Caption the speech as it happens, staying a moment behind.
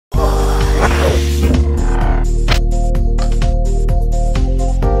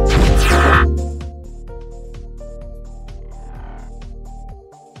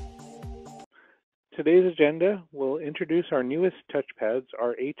today's agenda, we'll introduce our newest touchpads,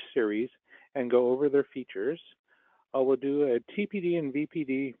 our H series, and go over their features. We'll do a TPD and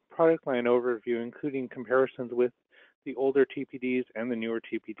VPD product line overview, including comparisons with the older TPDs and the newer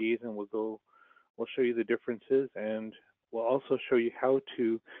TPDs, and we'll show you the differences, and we'll also show you how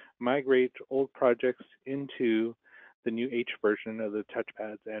to migrate old projects into the new H version of the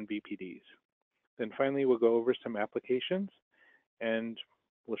touchpads and VPDs. Then finally, we'll go over some applications, and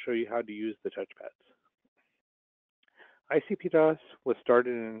we'll show you how to use the touchpads. ICP-DOS was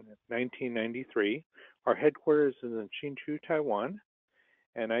started in 1993. Our headquarters is in Hsinchu, Taiwan,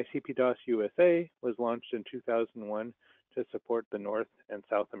 and ICP-DOS USA was launched in 2001 to support the North and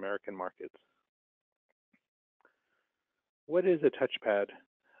South American markets. What is a touchpad?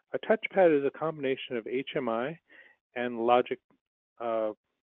 A touchpad is a combination of HMI and logic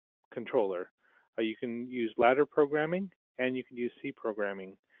controller. You can use ladder programming and you can use C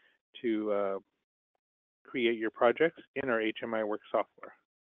programming to create your projects in our HMI work software.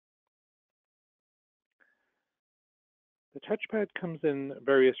 The touchpad comes in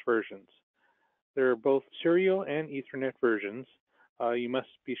various versions. There are both serial and Ethernet versions. You must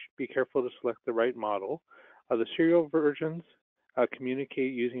be careful to select the right model. The serial versions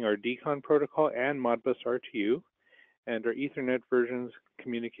communicate using our DCON protocol and Modbus RTU, and our Ethernet versions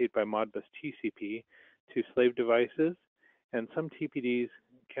communicate by Modbus TCP to slave devices, and some TPDs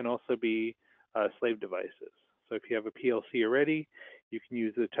can also be slave devices. So if you have a PLC already, you can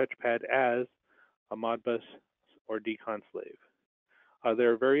use the touchpad as a Modbus or DCON slave.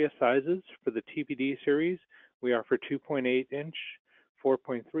 There are various sizes. For the TPD series, we offer 2.8-inch,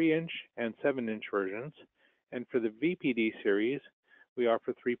 4.3-inch, and 7-inch versions. And for the VPD series, we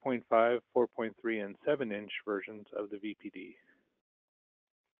offer 3.5, 4.3, and 7-inch versions of the VPD.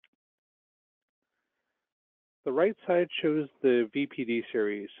 The right side shows the VPD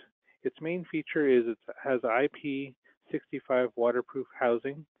series. Its main feature is it has IP65 waterproof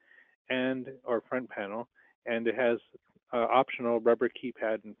housing and our front panel, and it has optional rubber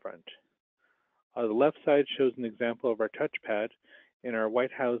keypad in front. The left side shows an example of our touchpad in our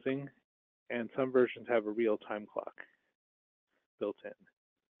white housing, and some versions have a real-time clock built in.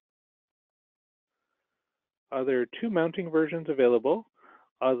 There are two mounting versions available.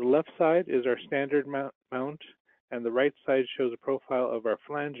 The left side is our standard mount, and the right side shows a profile of our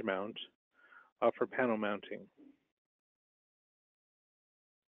flange mount for panel mounting.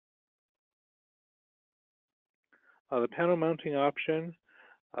 The panel mounting option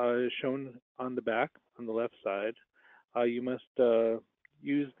is shown on the back on the left side. You must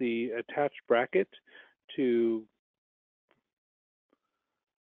use the attached bracket to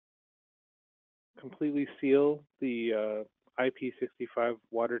completely seal the IP65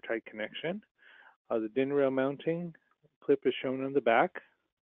 watertight connection. The DIN rail mounting clip is shown on the back,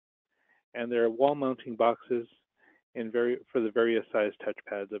 and there are wall mounting boxes for the various size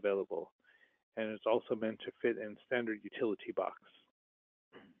touchpads available, and it's also meant to fit in standard utility box.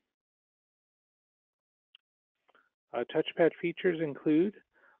 Touchpad features include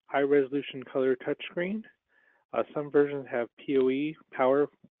high-resolution color touchscreen. Some versions have PoE power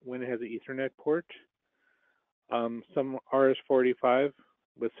when it has an Ethernet port. Some RS-485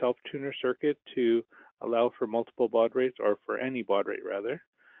 with self-tuner circuit to allow for multiple baud rates, or for any baud rate rather.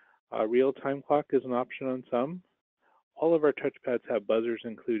 Real-time clock is an option on some. All of our touchpads have buzzers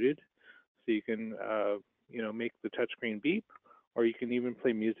included, so you can make the touchscreen beep, or you can even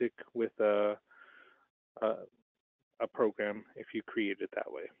play music with a program if you create it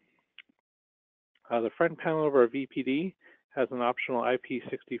that way. The front panel of our VPD has an optional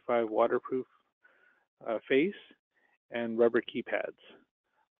IP65 waterproof face and rubber keypads.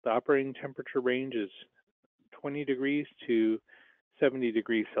 The operating temperature range is 20 degrees to 70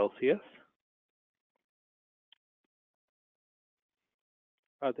 degrees Celsius.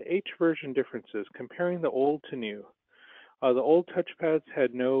 The H version differences, comparing the old to new. The old touchpads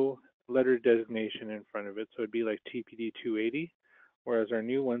had no letter designation in front of it, so it'd be like TPD 280, whereas our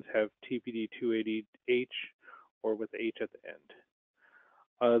new ones have TPD 280H or with H at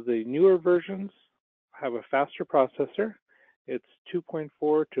the end. The newer versions have a faster processor. It's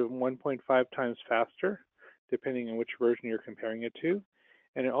 2.4 to 1.5 times faster, depending on which version you're comparing it to.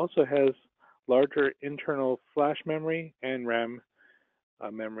 And it also has larger internal flash memory and RAM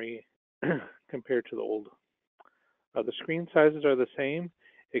memory compared to the old. The screen sizes are the same,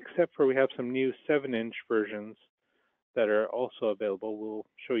 except for we have some new 7-inch versions that are also available. We'll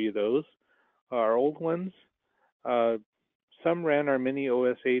show you those. Our old ones, some ran our mini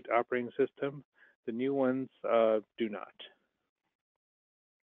OS 8 operating system. The new ones do not.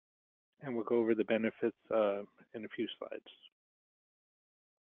 And we'll go over the benefits in a few slides.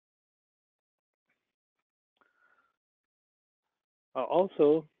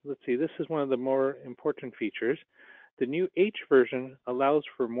 Also, let's see, this is one of the more important features. The new H version allows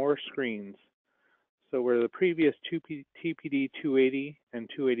for more screens. So where the previous TPD 280 and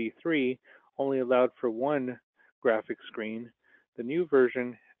 283 only allowed for one graphic screen, the new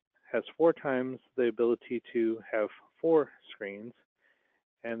version has 4 times the ability to have 4 screens.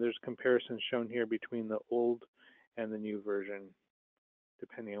 And there's comparisons shown here between the old and the new version,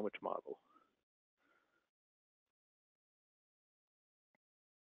 depending on which model.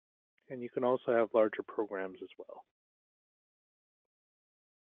 And you can also have larger programs as well.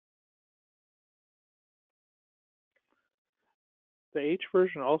 The H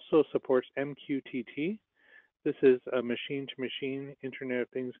version also supports MQTT. This is a machine-to-machine Internet of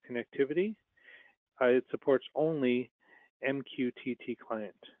Things connectivity. It supports only MQTT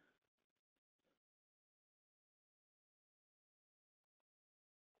client.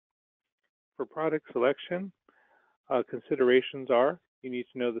 For product selection, considerations are you need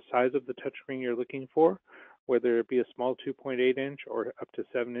to know the size of the touchscreen you're looking for, whether it be a small 2.8-inch or up to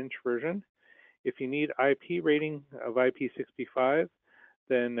 7-inch version. If you need IP rating of IP65,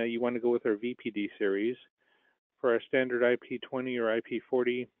 then you want to go with our VPD series. For our standard IP20 or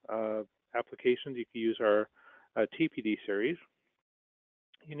IP40 applications, you can use our TPD series.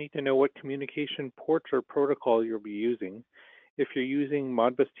 You need to know what communication ports or protocol you'll be using. If you're using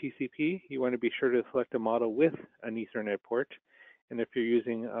Modbus TCP, you want to be sure to select a model with an Ethernet port. And if you're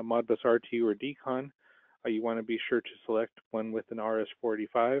using a Modbus RTU or DCON, you want to be sure to select one with an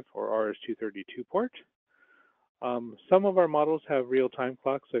RS-485 or RS-232 port. Some of our models have real-time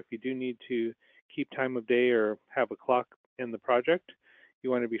clocks, so if you do need to keep time of day or have a clock in the project,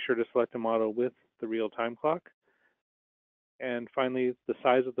 you want to be sure to select a model with the real-time clock. And finally, the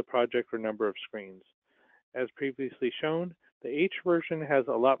size of the project or number of screens. As previously shown, the H version has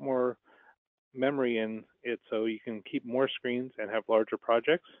a lot more memory in it, so you can keep more screens and have larger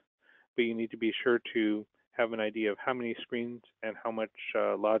projects, but you need to be sure to have an idea of how many screens and how much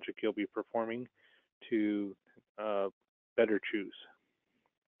logic you'll be performing to better choose.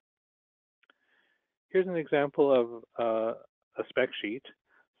 Here's an example of a spec sheet.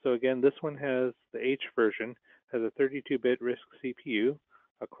 So again, this one has the H version, has a 32-bit RISC CPU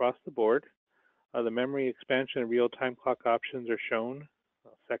across the board. The memory expansion and real-time clock options are shown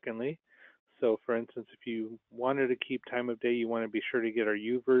secondly. So for instance, if you wanted to keep time of day, you want to be sure to get our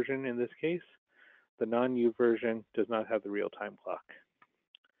U version in this case. The non-U version does not have the real-time clock.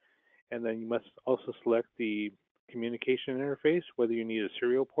 And then you must also select the communication interface, whether you need a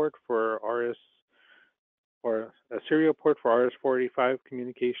serial port for RS-485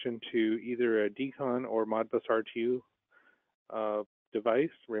 communication to either a DCON or Modbus RTU device,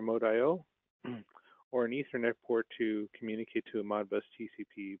 remote I/O, or an Ethernet port to communicate to a Modbus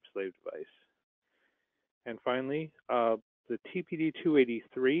TCP slave device. And finally, the TPD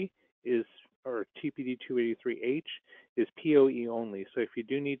 283 or TPD 283H is PoE only. So if you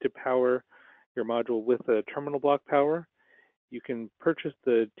do need to power your module with a terminal block power, you can purchase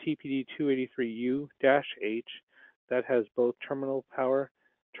the TPD 283U-H that has both terminal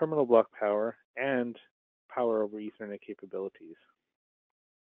block power, and power over Ethernet capabilities.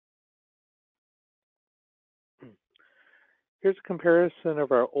 Here's a comparison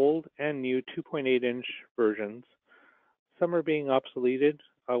of our old and new 2.8-inch versions. Some are being obsoleted.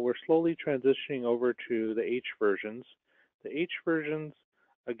 We're slowly transitioning over to the H versions. The H versions,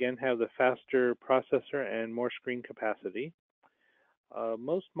 again, have the faster processor and more screen capacity.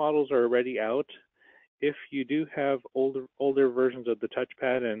 Most models are already out. If you do have older versions of the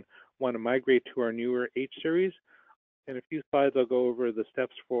TouchPad and want to migrate to our newer H series, in a few slides I'll go over the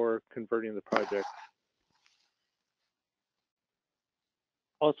steps for converting the project.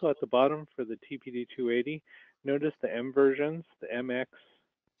 Also at the bottom for the TPD 280, notice the M versions, the MX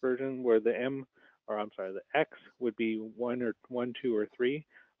version where the X would be 1, 2, or 3.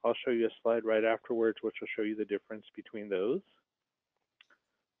 I'll show you a slide right afterwards which will show you the difference between those.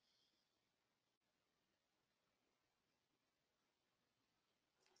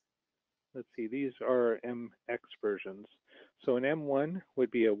 Let's see, these are MX versions. So an M1 would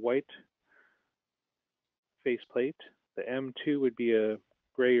be a white faceplate, the M2 would be a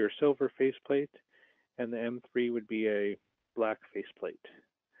gray or silver faceplate, and the M3 would be a black faceplate.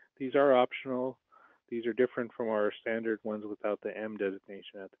 These are optional. These are different from our standard ones without the M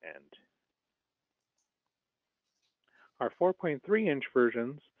designation at the end. Our 4.3-inch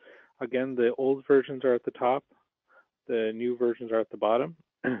versions, again, the old versions are at the top, the new versions are at the bottom.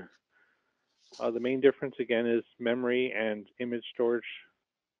 The main difference, again, is memory and image storage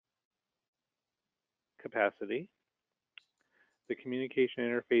capacity. The communication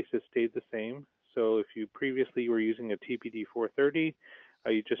interface has stayed the same, So if you previously were using a TPD 430,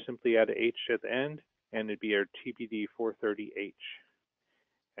 you just simply add a H at the end, and it'd be our TPD 430H.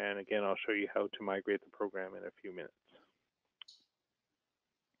 And again, I'll show you how to migrate the program in a few minutes.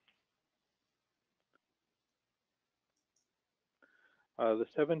 The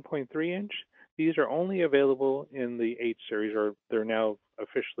 7.3 inch, these are only available in the H series, or they're now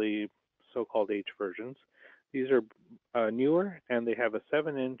officially so-called H versions. These are newer, and they have a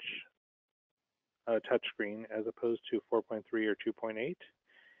 7-inch touchscreen as opposed to 4.3 or 2.8,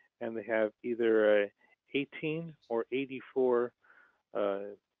 and they have either a 18 or 84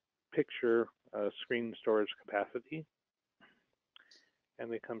 picture screen storage capacity,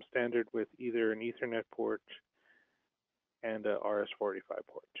 and they come standard with either an Ethernet port and a RS-485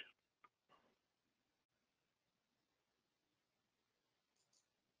 port.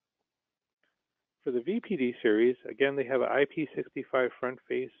 For the VPD series, again, they have an IP65 front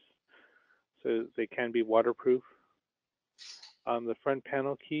face, so they can be waterproof. The front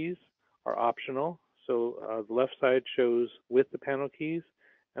panel keys are optional, so the left side shows with the panel keys,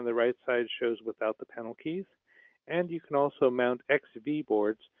 and the right side shows without the panel keys. And you can also mount XV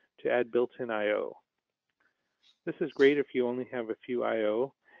boards to add built-in I/O. This is great if you only have a few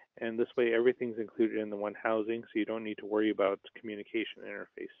I/O, and this way everything's included in the one housing, so you don't need to worry about communication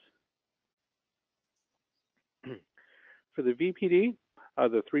interface. For the VPD,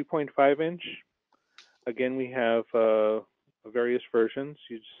 the 3.5 inch, again, we have various versions.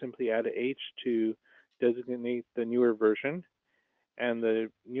 You just simply add a H to designate the newer version, and the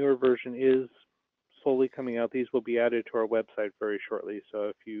newer version is slowly coming out. These will be added to our website very shortly, so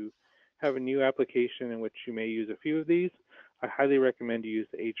if you have a new application in which you may use a few of these, I highly recommend you use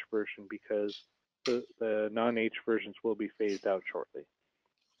the H version because the non-H versions will be phased out shortly.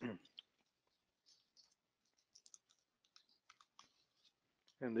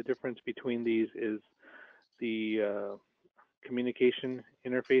 And the difference between these is the communication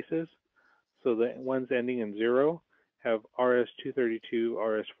interfaces. So the ones ending in 0 have RS-232,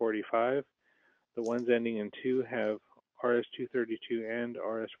 RS-485. The ones ending in 2 have RS-232 and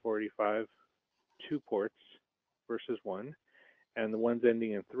RS-485, 2 ports versus 1. And the ones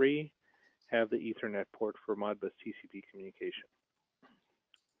ending in 3 have the Ethernet port for Modbus TCP communication.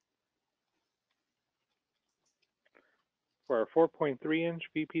 For our 4.3-inch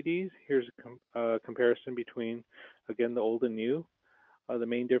VPDs, here's a comparison between, again, the old and new. The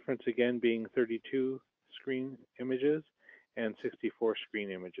main difference, again, being 32 screen images and 64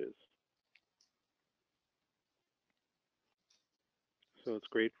 screen images. So it's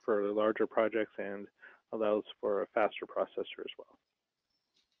great for larger projects and allows for a faster processor as well.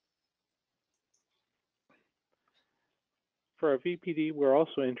 For our VPD, we're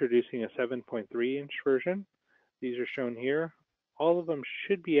also introducing a 7.3-inch version. These are shown here. All of them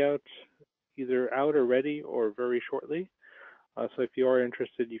should be out, either out or ready or very shortly. So if you are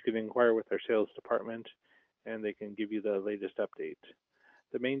interested, you can inquire with our sales department and they can give you the latest update.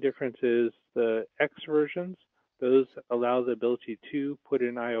 The main difference is the X versions. Those allow the ability to put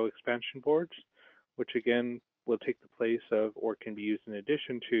in I/O expansion boards, which again will take the place of or can be used in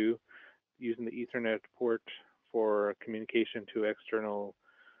addition to using the Ethernet port for communication to external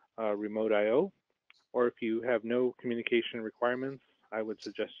remote I/O. Or if you have no communication requirements, I would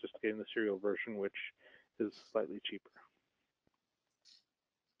suggest just getting the serial version, which is slightly cheaper.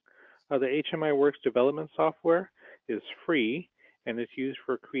 The HMI Works development software is free, and it's used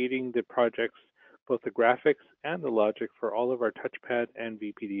for creating the projects, both the graphics and the logic for all of our TouchPad and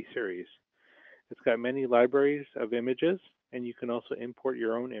VPD series. It's got many libraries of images, and you can also import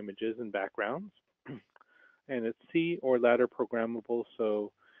your own images and backgrounds. And it's C or ladder programmable,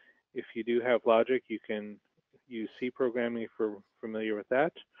 so if you do have logic, you can use C programming if you're familiar with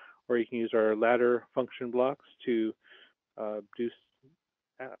that, or you can use our ladder function blocks to do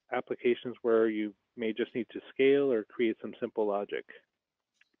applications where you may just need to scale or create some simple logic.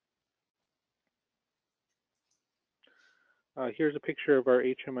 Here's a picture of our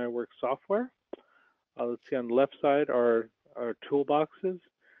HMI Works software. Let's see on the left side are our toolboxes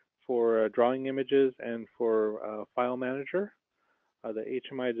for drawing images and for file manager. The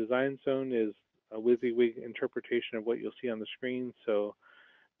HMI Design Zone is a WYSIWYG interpretation of what you'll see on the screen. So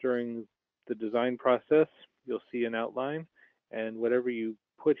during the design process, you'll see an outline, and whatever you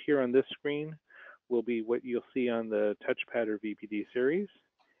put here on this screen will be what you'll see on the TouchPad or VPD series,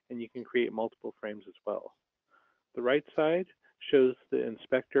 and you can create multiple frames as well. The right side shows the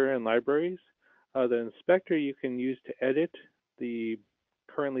inspector and libraries. The inspector you can use to edit the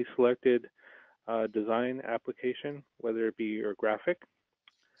currently selected design application, whether it be your graphic.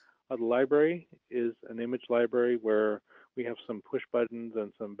 The library is an image library where we have some push buttons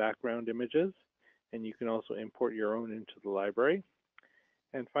and some background images, and you can also import your own into the library.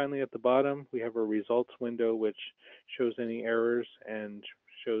 And finally, at the bottom, we have a results window, which shows any errors and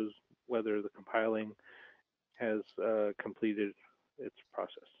shows whether the compiling has completed its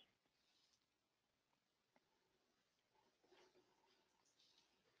process.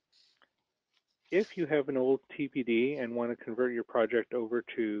 If you have an old TPD and want to convert your project over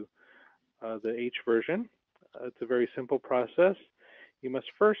to the H version, it's a very simple process. You must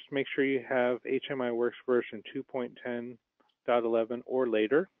first make sure you have HMI Works version 2.10.11 or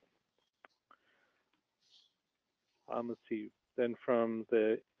later. Let's see, then from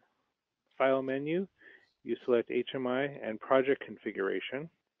the File menu, you select HMI and Project Configuration.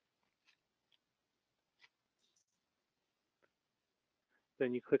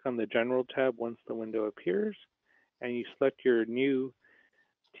 Then you click on the General tab once the window appears, and you select your new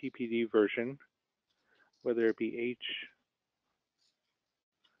TPD version, whether it be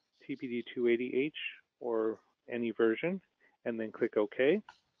TPD 280H or any version, and then click OK.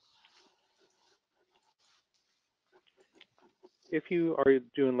 If you are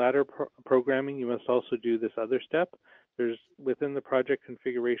doing ladder programming, you must also do this other step. There's within the project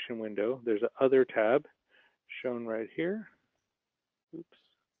configuration window, there's an other tab shown right here. Oops.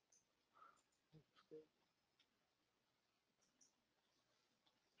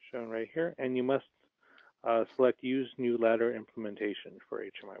 Shown right here, and you must select Use New Ladder Implementation for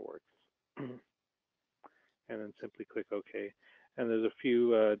HMI Works. And then simply click OK. And there's a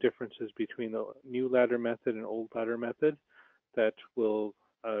few differences between the new ladder method and old ladder method that will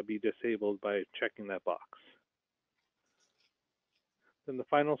be disabled by checking that box. Then the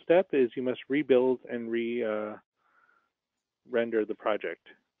final step is you must rebuild and render the project.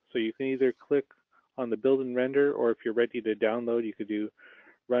 So you can either click on the build and render, or if you're ready to download, you could do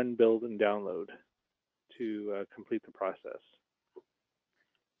run, build, and download to complete the process.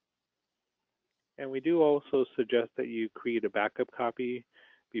 And we do also suggest that you create a backup copy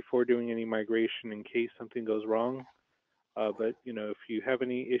before doing any migration in case something goes wrong. But if you have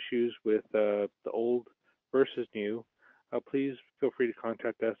any issues with the old versus new, please feel free to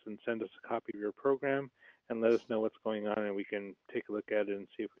contact us and send us a copy of your program and let us know what's going on, and we can take a look at it and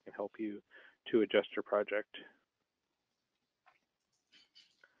see if we can help you to adjust your project.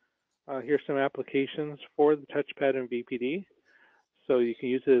 Here's some applications for the TouchPad and VPD. So you can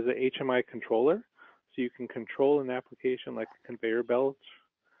use it as an HMI controller. So you can control an application like a conveyor belt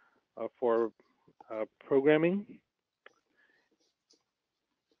for programming.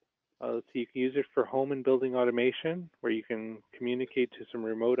 So you can use it for home and building automation, where you can communicate to some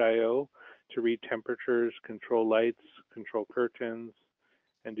remote I/O to read temperatures, control lights, control curtains,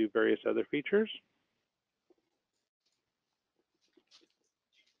 and do various other features.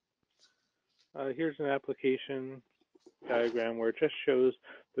 Here's an application diagram where it just shows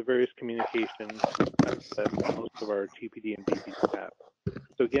the various communications that most of our TPD and VPD have.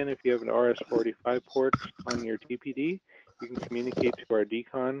 So again, if you have an RS-485 port on your TPD, you can communicate to our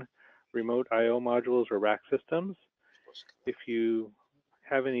DCON remote I/O modules or rack systems. If you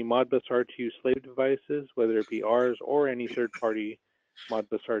have any Modbus RTU slave devices, whether it be ours or any third-party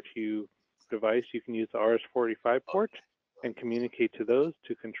Modbus RTU device, you can use the RS-485 port and communicate to those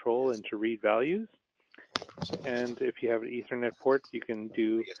to control and to read values. And if you have an Ethernet port, you can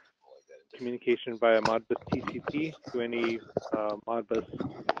do communication via Modbus TCP to any Modbus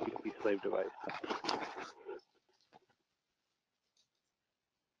TCP slave device.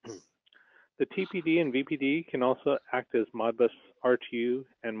 The TPD and VPD can also act as Modbus RTU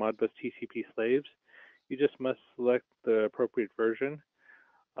and Modbus TCP slaves. You just must select the appropriate version.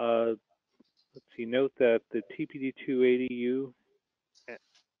 Let's see, note that the TPD 280U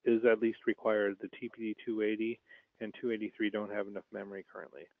is at least required. The TPD 280 and 283 don't have enough memory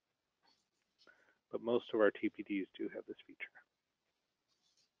currently, but most of our TPDs do have this feature.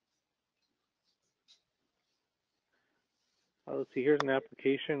 Let's see, here's an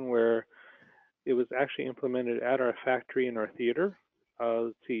application where it was actually implemented at our factory in our theater.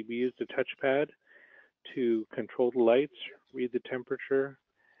 Let's see, we used a touchpad to control the lights, read the temperature,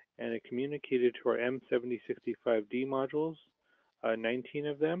 and it communicated to our M7065D modules, 19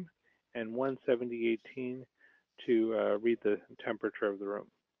 of them, and one 7018 to read the temperature of the room.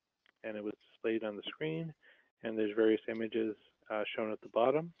 And it was displayed on the screen, and there's various images shown at the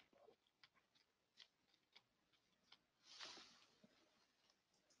bottom.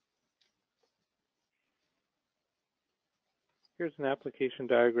 Here's an application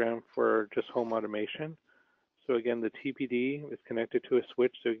diagram for just home automation. So again, the TPD is connected to a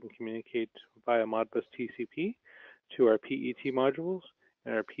switch so we can communicate via Modbus TCP to our PET modules,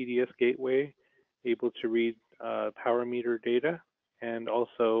 and our PDS gateway able to read power meter data, and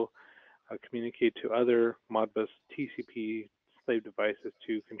also communicate to other Modbus TCP slave devices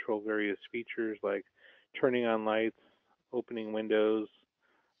to control various features like turning on lights, opening windows,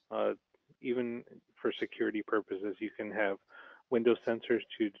 uh, even for security purposes, you can have window sensors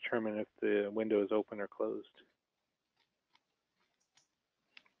to determine if the window is open or closed.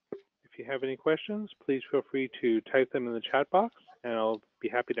 If you have any questions, please feel free to type them in the chat box, and I'll be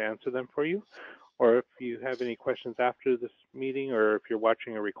happy to answer them for you. Or if you have any questions after this meeting, or if you're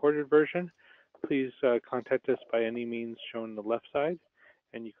watching a recorded version, please contact us by any means shown on the left side.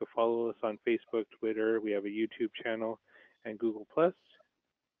 And you can follow us on Facebook, Twitter. We have a YouTube channel and Google+,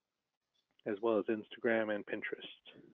 as well as Instagram and Pinterest.